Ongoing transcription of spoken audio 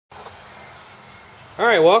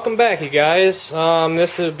Alright, welcome back you guys.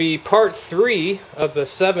 This will be part 3 of the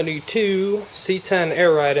 72 C10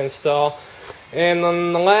 air ride install. And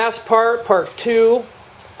on the last part, part 2,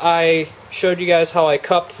 I showed you guys how I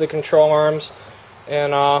cupped the control arms.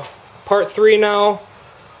 And part 3 now,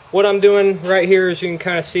 what I'm doing right here is you can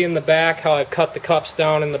kind of see in the back how I've cut the cups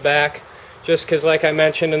down in the back. Just because, like I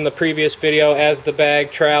mentioned in the previous video, as the bag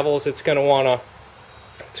travels, it's going to want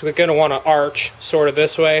to arch sort of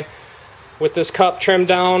this way. With this cup trimmed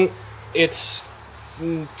down, it's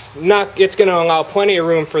going to allow plenty of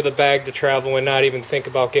room for the bag to travel and not even think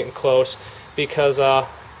about getting close. Because,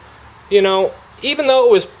 you know, even though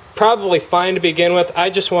it was probably fine to begin with, I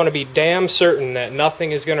just want to be damn certain that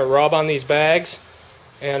nothing is going to rub on these bags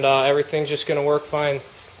and everything's just going to work fine.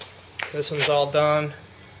 This one's all done.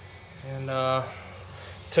 And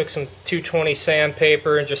took some 220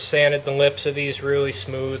 sandpaper and just sanded the lips of these really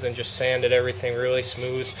smooth and just sanded everything really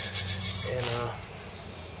smooth. And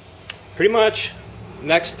pretty much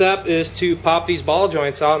next step is to pop these ball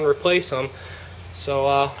joints out and replace them.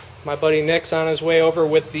 So my buddy Nick's on his way over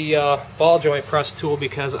with the ball joint press tool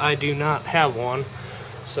because I do not have one.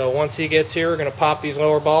 So once he gets here, we're going to pop these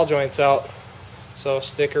lower ball joints out. So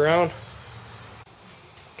stick around.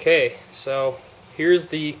 Okay, so here's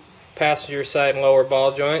the passenger side lower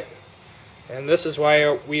ball joint, and this is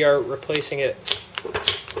why we are replacing it.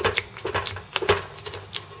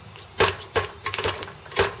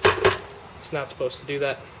 It's not supposed to do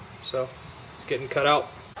that, so it's getting cut out.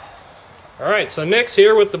 Alright, so Nick's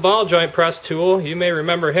here with the ball joint press tool. You may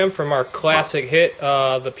remember him from our classic hit,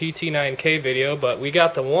 the PT9K video, but we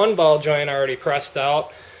got the one ball joint already pressed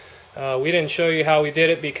out. We didn't show you how we did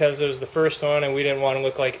it because it was the first one and we didn't want to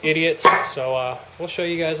look like idiots, so we'll show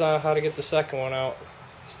you guys how to get the second one out.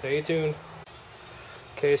 Stay tuned.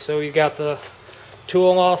 Okay, so we got the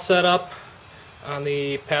tool all set up on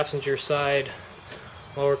the passenger side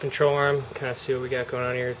lower control arm. Kind of see what we got going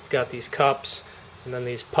on here. It's got these cups and then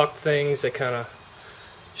these puck things that kind of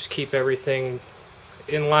just keep everything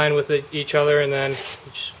in line with each other, and then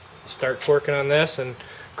you just start twerking on this and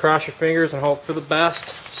cross your fingers and hope for the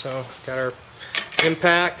best. So got our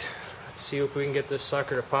impact. Let's see if we can get this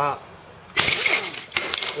sucker to pop.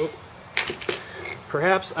 Oop.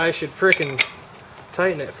 Perhaps I should frickin'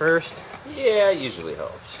 tighten it first. Yeah, it usually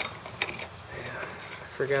helps.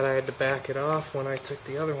 I forgot I had to back it off when I took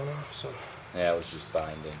the other one off. So yeah, it was just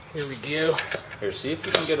binding. Here we go. Here, see if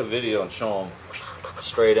you can get a video and show them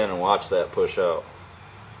straight in and watch that push out.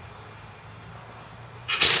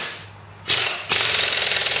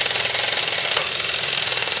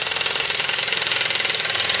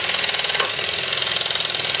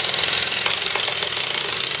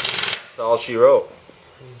 That's all she wrote.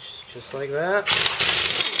 Just like that.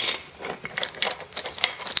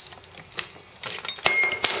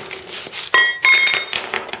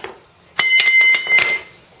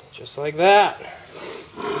 Just like that.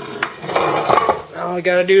 All I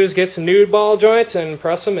gotta do is get some nude ball joints and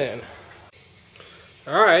press them in.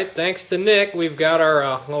 Alright, thanks to Nick, we've got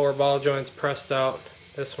our lower ball joints pressed out.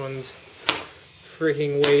 This one's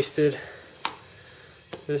freaking wasted.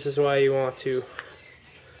 This is why you want to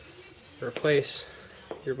replace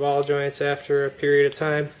your ball joints after a period of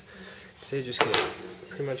time, because they just get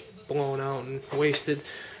pretty much blown out and wasted.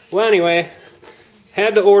 Well, anyway,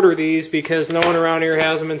 had to order these because no one around here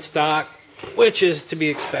has them in stock, which is to be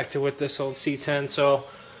expected with this old C10. So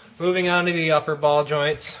moving on to the upper ball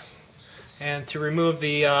joints, and to remove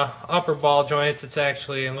the upper ball joints, it's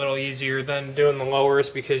actually a little easier than doing the lowers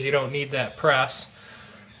because you don't need that press.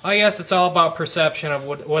 I guess it's all about perception of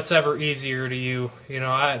what's ever easier to you. You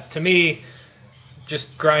know, to me,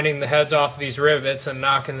 just grinding the heads off of these rivets and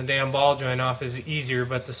knocking the damn ball joint off is easier,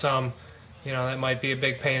 but to some, you know, that might be a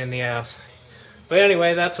big pain in the ass. But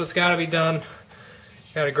anyway, that's what's got to be done.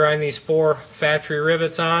 Got to grind these 4 factory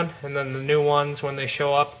rivets on, and then the new ones, when they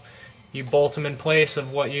show up, you bolt them in place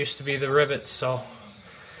of what used to be the rivets. So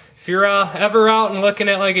if you're ever out and looking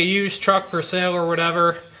at like a used truck for sale or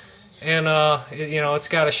whatever, and you know, it's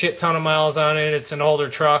got a shit ton of miles on it, it's an older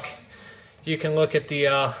truck, you can look at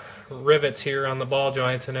the rivets here on the ball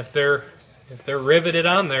joints, and if they're riveted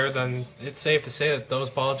on there, then it's safe to say that those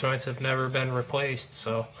ball joints have never been replaced.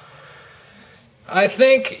 So I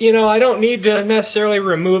think, you know, I don't need to necessarily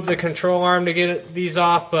remove the control arm to get these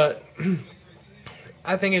off, but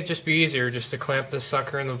I think it'd just be easier just to clamp this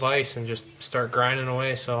sucker in the vise and just start grinding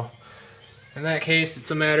away. So in that case, it's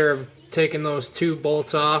a matter of taking those 2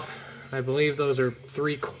 bolts off. I believe those are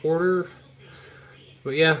 3/4.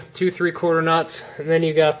 But yeah, 2 3/4 nuts, and then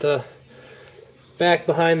you got the back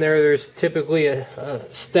behind there. There's typically a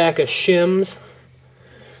stack of shims,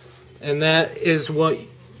 and that is what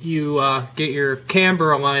you get your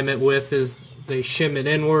camber alignment with is they shim it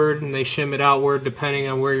inward and they shim it outward depending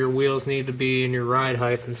on where your wheels need to be and your ride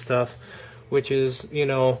height and stuff, which is, you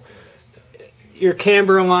know, your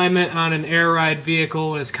camber alignment on an air ride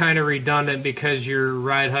vehicle is kind of redundant because your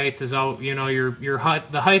ride height is out, you know,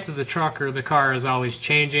 the height of the truck or the car is always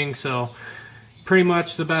changing. So pretty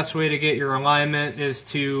much the best way to get your alignment is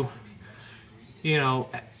to, you know,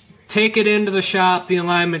 take it into the shop, the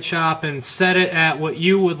alignment shop, and set it at what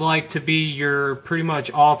you would like to be your pretty much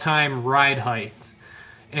all-time ride height,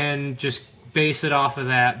 and just base it off of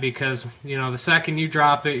that, because, you know, the second you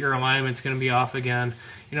drop it, your alignment's going to be off again.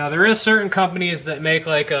 You know, there is certain companies that make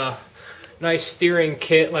like a nice steering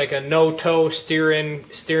kit, like a no-toe steering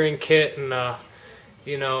kit, and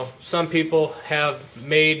you know, some people have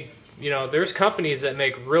made, you know, there's companies that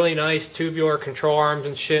make really nice tubular control arms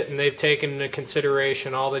and shit, and they've taken into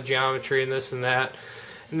consideration all the geometry and this and that,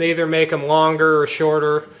 and they either make them longer or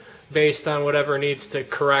shorter based on whatever needs to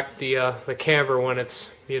correct the camber when it's,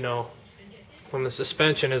 you know, when the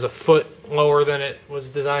suspension is a foot lower than it was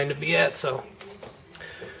designed to be at. So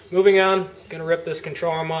moving on, gonna rip this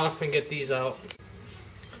control arm off and get these out.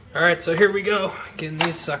 Alright, so here we go, getting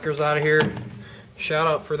these suckers out of here. Shout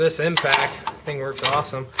out for this impact, thing works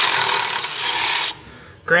awesome.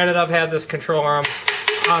 Granted, I've had this control arm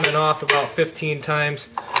on and off about 15 times.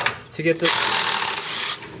 To get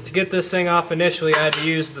this thing off initially, I had to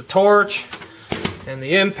use the torch and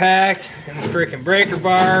the impact and the freaking breaker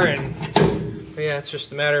bar, and yeah, it's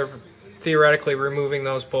just a matter of theoretically removing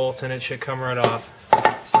those bolts and it should come right off.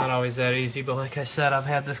 It's not always that easy, but like I said, I've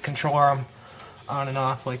had this control arm on and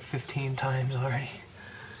off like 15 times already.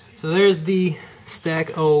 So there's the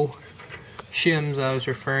stack O shims I was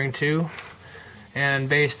referring to. And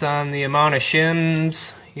based on the amount of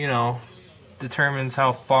shims, you know, determines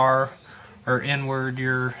how far or inward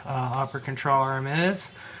your upper control arm is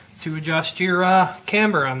to adjust your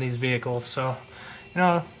camber on these vehicles. So, you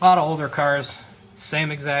know, a lot of older cars,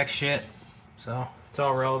 same exact shit, so it's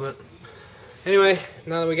all relevant. Anyway,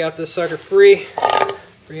 now that we got this sucker free,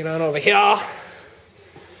 bring it on over here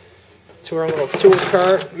to our little tool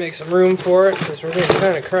cart, make some room for it because we're getting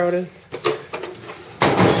kind of crowded.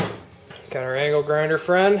 Got our angle grinder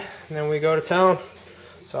friend, and then we go to town.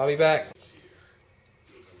 So I'll be back.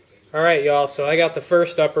 Alright y'all, so I got the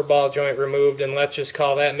first upper ball joint removed, and let's just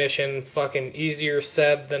call that mission fucking easier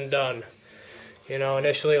said than done. You know,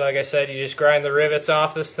 initially, like I said, you just grind the rivets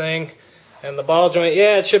off this thing, and the ball joint,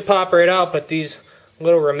 yeah, it should pop right out, but these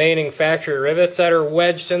little remaining factory rivets that are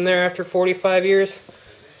wedged in there after 45 years,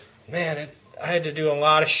 man, I had to do a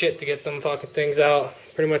lot of shit to get them fucking things out.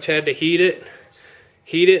 Pretty much had to heat it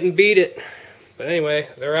and beat it. But anyway,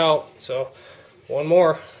 they're out, so one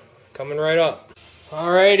more coming right up.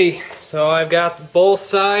 Alrighty, so I've got both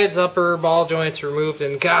sides upper ball joints removed,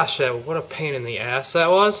 and gosh, what a pain in the ass that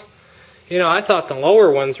was. You know, I thought the lower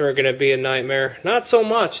ones were going to be a nightmare. Not so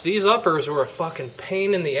much. These uppers were a fucking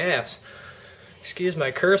pain in the ass. Excuse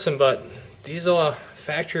my cursing, but these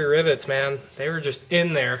factory rivets, man, they were just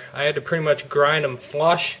in there. I had to pretty much grind them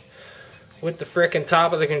flush with the frickin'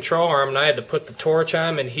 top of the control arm, and I had to put the torch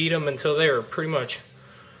on them and heat them until they were pretty much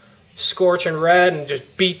scorching red and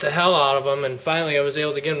just beat the hell out of them. And finally I was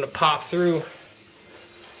able to get them to pop through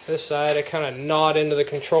this side. I kind of gnawed into the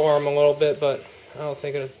control arm a little bit, but I don't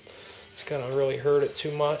think it's gonna really hurt it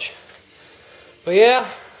too much. But yeah,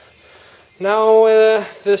 now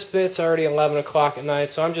this bit's already 11 o'clock at night,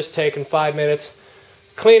 so I'm just taking 5 minutes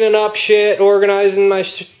cleaning up shit, organizing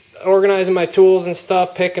my tools and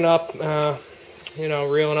stuff, picking up, you know,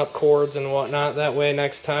 reeling up cords and whatnot. That way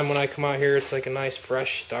next time when I come out here, it's like a nice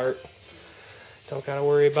fresh start. Don't gotta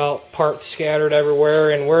worry about parts scattered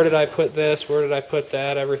everywhere and where did I put this, where did I put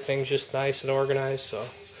that. Everything's just nice and organized. So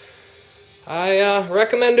I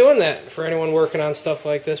recommend doing that for anyone working on stuff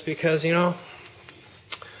like this, because, you know,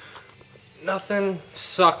 nothing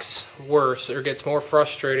sucks worse or gets more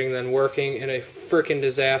frustrating than working in a freaking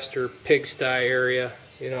disaster pigsty area.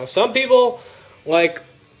 You know, some people like,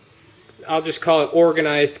 I'll just call it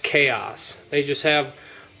organized chaos. They just have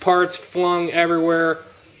parts flung everywhere,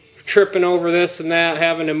 tripping over this and that,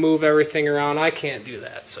 having to move everything around. I can't do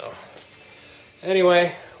that. So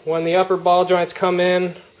anyway, when the upper ball joints come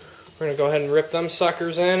in, we're going to go ahead and rip them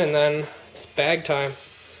suckers in, and then it's bag time.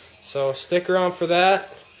 So stick around for that.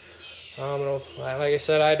 Like I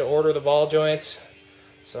said, I had to order the ball joints,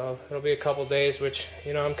 so it'll be a couple days, which,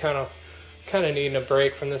 you know, I'm kind of needing a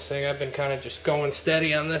break from this thing. I've been kind of just going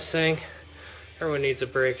steady on this thing. Everyone needs a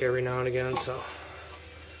break every now and again. So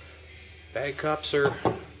bag cups are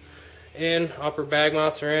in, upper bag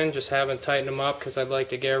mounts are in, just haven't tightened them up because I'd like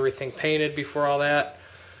to get everything painted before all that.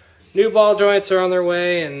 new ball joints are on their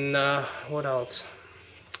way, and what else?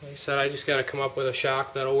 Like I said, I just got to come up with a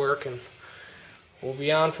shock that'll work, and we'll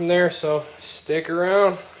be on from there, so stick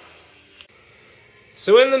around.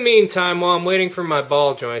 So in the meantime, while I'm waiting for my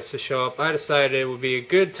ball joints to show up, I decided it would be a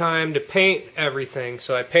good time to paint everything.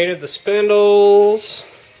 So I painted the spindles,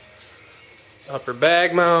 upper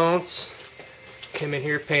bag mounts, came in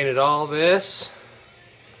here, painted all this,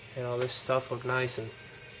 and all this stuff looked nice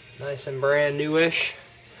and brand newish.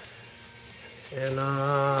 And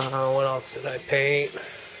what else did I paint?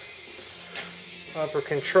 Upper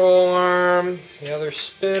control arm, the other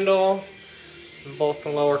spindle, and both the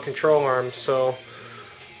lower control arms. So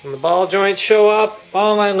when the ball joints show up,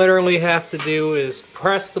 all I literally have to do is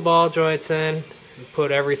press the ball joints in and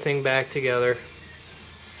put everything back together,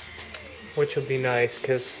 which will be nice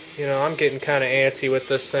because, you know, I'm getting kind of antsy with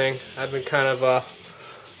this thing. I've been kind of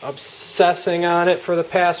obsessing on it for the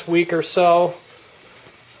past week or so.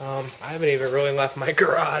 I haven't even really left my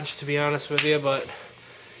garage, to be honest with you, but,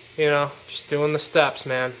 you know, just doing the steps,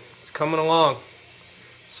 man. It's coming along.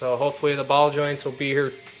 So hopefully the ball joints will be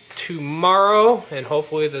here tomorrow, and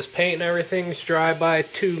hopefully this paint and everything's dry by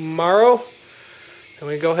tomorrow, and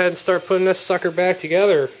we go ahead and start putting this sucker back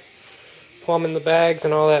together, plumbing the bags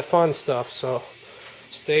and all that fun stuff. So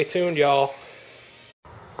stay tuned, y'all.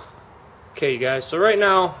 Okay, you guys, so right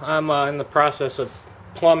now I'm in the process of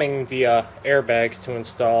plumbing the airbags to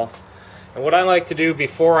install, and what I like to do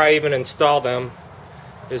before I even install them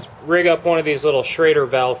is rig up one of these little Schrader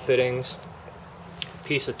valve fittings,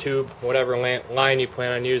 piece of tube, whatever line you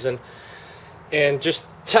plan on using, and just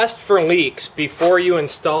test for leaks before you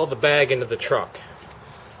install the bag into the truck.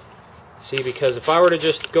 See, because if I were to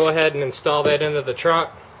just go ahead and install that into the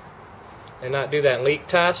truck and not do that leak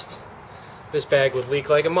test, this bag would leak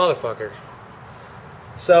like a motherfucker.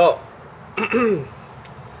 So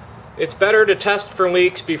it's better to test for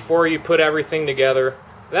leaks before you put everything together.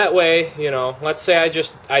 That way, you know, let's say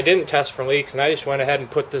I didn't test for leaks and I just went ahead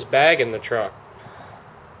and put this bag in the truck.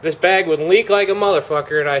 This bag would leak like a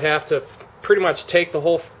motherfucker, and I'd have to pretty much take the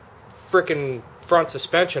whole frickin' front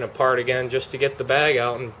suspension apart again just to get the bag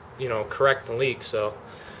out and, you know, correct the leak. So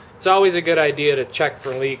it's always a good idea to check for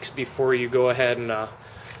leaks before you go ahead and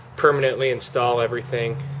permanently install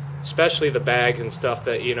everything, especially the bags and stuff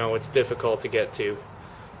that, you know, it's difficult to get to.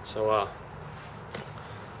 So a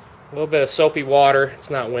little bit of soapy water. It's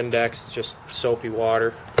not Windex, it's just soapy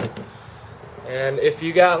water. And if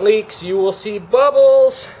you got leaks, you will see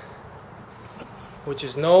bubbles, which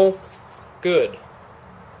is no good.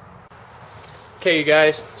 Okay, you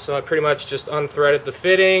guys, so I pretty much just unthreaded the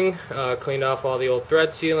fitting, cleaned off all the old thread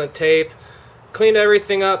sealant tape, cleaned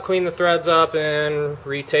everything up, cleaned the threads up, and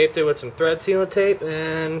retaped it with some thread sealant tape,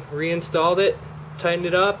 and reinstalled it, tightened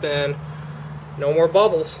it up, and no more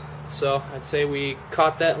bubbles. So I'd say we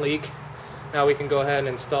caught that leak. Now we can go ahead and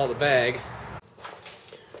install the bag.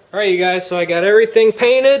 Alright, you guys, so I got everything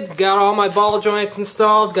painted, got all my ball joints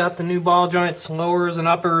installed, got the new ball joints, lowers and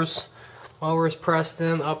uppers. Lowers pressed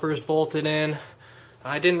in, uppers bolted in.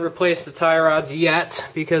 I didn't replace the tie rods yet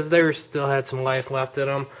because they still had some life left in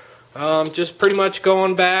them. Just pretty much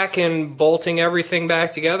going back and bolting everything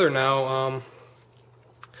back together now.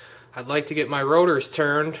 I'd like to get my rotors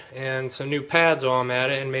turned and some new pads while I'm at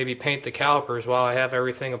it, and maybe paint the calipers while I have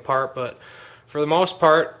everything apart, but for the most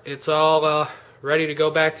part, it's all ready to go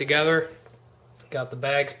back together. Got the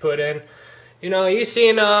bags put in. You know, you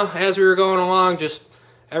seen as we were going along, just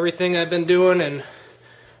everything I've been doing, and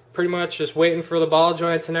pretty much just waiting for the ball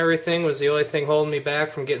joints and everything was the only thing holding me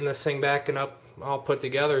back from getting this thing back and up all put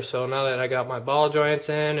together. So now that I got my ball joints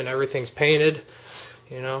in and everything's painted,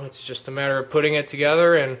 you know, it's just a matter of putting it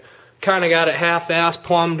together, and kind of got it half-ass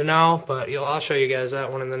plumbed now, but I'll show you guys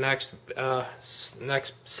that one in the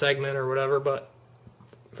next segment or whatever. But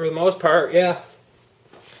for the most part, yeah,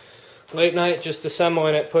 late night just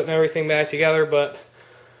assembling it, putting everything back together. But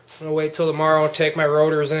I'm gonna wait till tomorrow and take my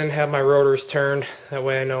rotors in, have my rotors turned. That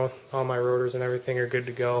way I know all my rotors and everything are good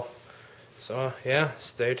to go. So yeah,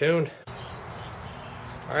 stay tuned.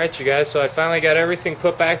 Alright, you guys, so I finally got everything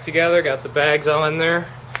put back together, got the bags all in there,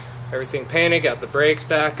 everything painted, got the brakes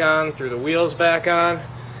back on, threw the wheels back on,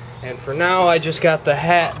 and for now I just got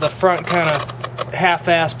the front kind of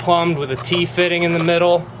half-ass plumbed with a T-fitting in the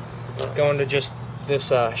middle, going to just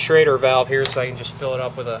this Schrader valve here so I can just fill it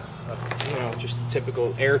up with a you know, just a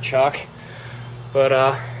typical air chuck.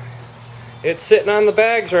 But it's sitting on the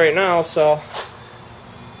bags right now, so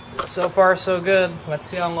far so good. Let's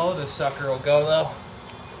see how low this sucker will go though.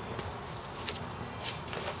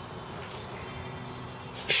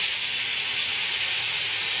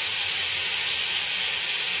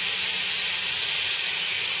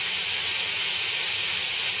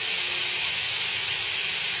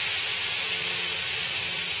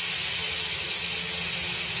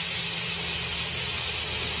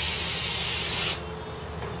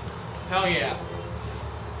 Hell yeah.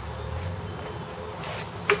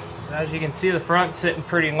 As you can see, the front's sitting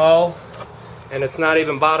pretty low, and it's not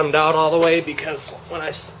even bottomed out all the way because when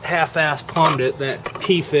I half-ass plumbed it, that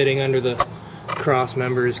T-fitting under the cross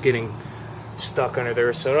member is getting stuck under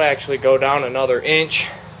there, so it'll actually go down another inch.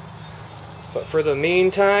 But for the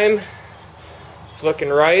meantime, it's looking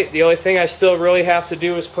right. The only thing I still really have to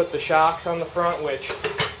do is put the shocks on the front, which,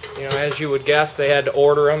 you know, as you would guess, they had to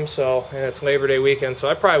order them, so, and it's Labor Day weekend, so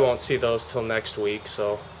I probably won't see those till next week.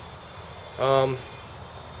 So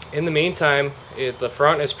in the meantime, the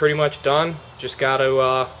front is pretty much done. Just got to,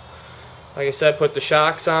 like I said, put the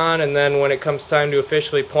shocks on, and then when it comes time to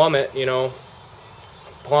officially plumb it, you know,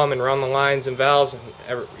 plumb and run the lines and valves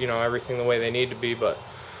and you know, everything the way they need to be. But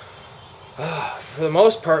for the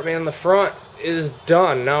most part, man, the front is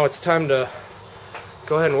done. Now it's time to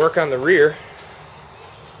go ahead and work on the rear.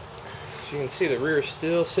 As you can see, the rear is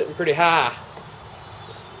still sitting pretty high.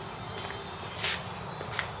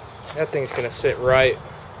 That thing's gonna sit right.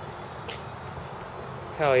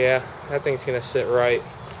 Hell yeah, that thing's gonna sit right.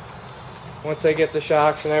 Once I get the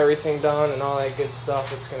shocks and everything done and all that good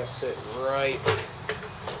stuff, it's gonna sit right.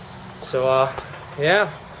 So yeah,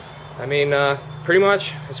 I mean, pretty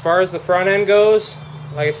much as far as the front end goes,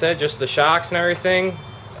 like I said, just the shocks and everything,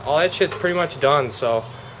 all that shit's pretty much done. So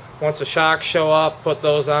once the shocks show up, put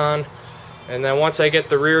those on, and then once I get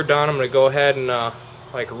the rear done, I'm gonna go ahead and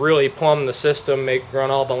like really plumb the system,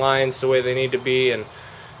 run all the lines the way they need to be, and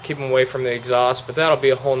keep them away from the exhaust. But that'll be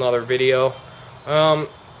a whole nother video.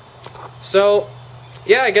 So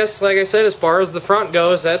yeah, I guess, like I said, as far as the front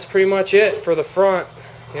goes, that's pretty much it for the front.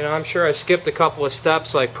 You know, I'm sure I skipped a couple of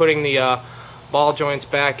steps, like putting the ball joints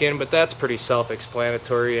back in, but that's pretty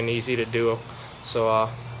self-explanatory and easy to do. So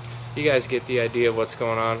you guys get the idea of what's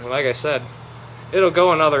going on. Like I said, it'll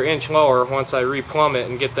go another inch lower once I replumb it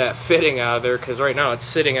and get that fitting out of there, because right now it's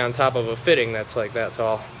sitting on top of a fitting that's like that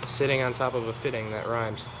tall. Sitting on top of a fitting, that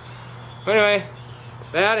rhymes. But anyway,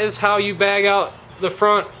 that is how you bag out the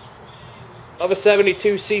front of a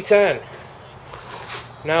 72 C10.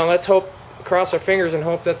 Now let's cross our fingers and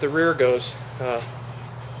hope that the rear goes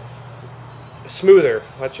smoother.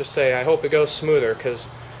 Let's just say I hope it goes smoother, because,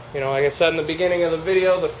 you know, like I said in the beginning of the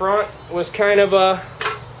video, the front was kind of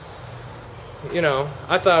you know,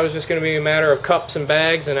 I thought it was just going to be a matter of cups and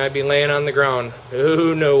bags and I'd be laying on the ground.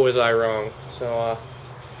 Oh no, was I wrong. So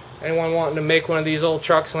anyone wanting to make one of these old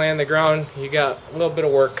trucks lay on the ground, you got a little bit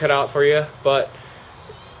of work cut out for you, but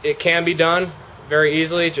it can be done very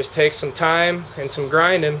easily. It just takes some time and some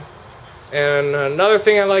grinding. And another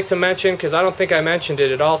thing I'd like to mention, because I don't think I mentioned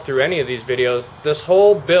it at all through any of these videos, this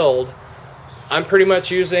whole build, I'm pretty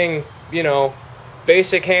much using, you know,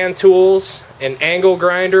 basic hand tools, an angle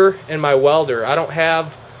grinder, and my welder. I don't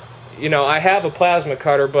have, you know, I have a plasma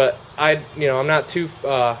cutter, but I'm not too,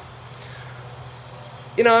 I'm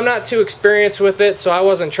not too experienced with it, so I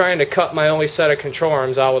wasn't trying to cut my only set of control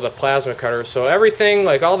arms out with a plasma cutter. So everything,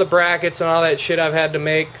 like all the brackets and all that shit I've had to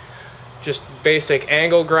make, just basic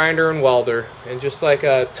angle grinder and welder. And just like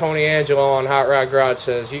Tony Angelo on Hot Rod Garage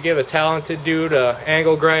says, you give a talented dude an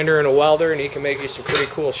angle grinder and a welder and he can make you some pretty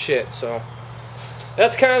cool shit. So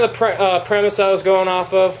that's kind of the premise I was going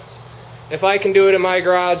off of. If I can do it in my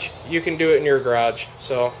garage, you can do it in your garage.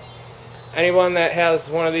 So anyone that has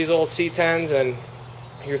one of these old C10s and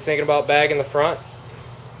you're thinking about bagging the front,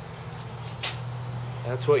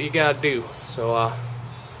 that's what you gotta do. So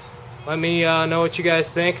let me know what you guys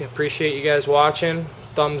think. Appreciate you guys watching.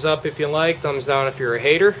 Thumbs up if you like, thumbs down if you're a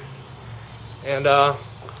hater. And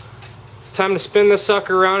it's time to spin this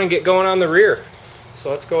sucker around and get going on the rear. So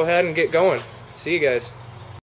let's go ahead and get going. See you guys.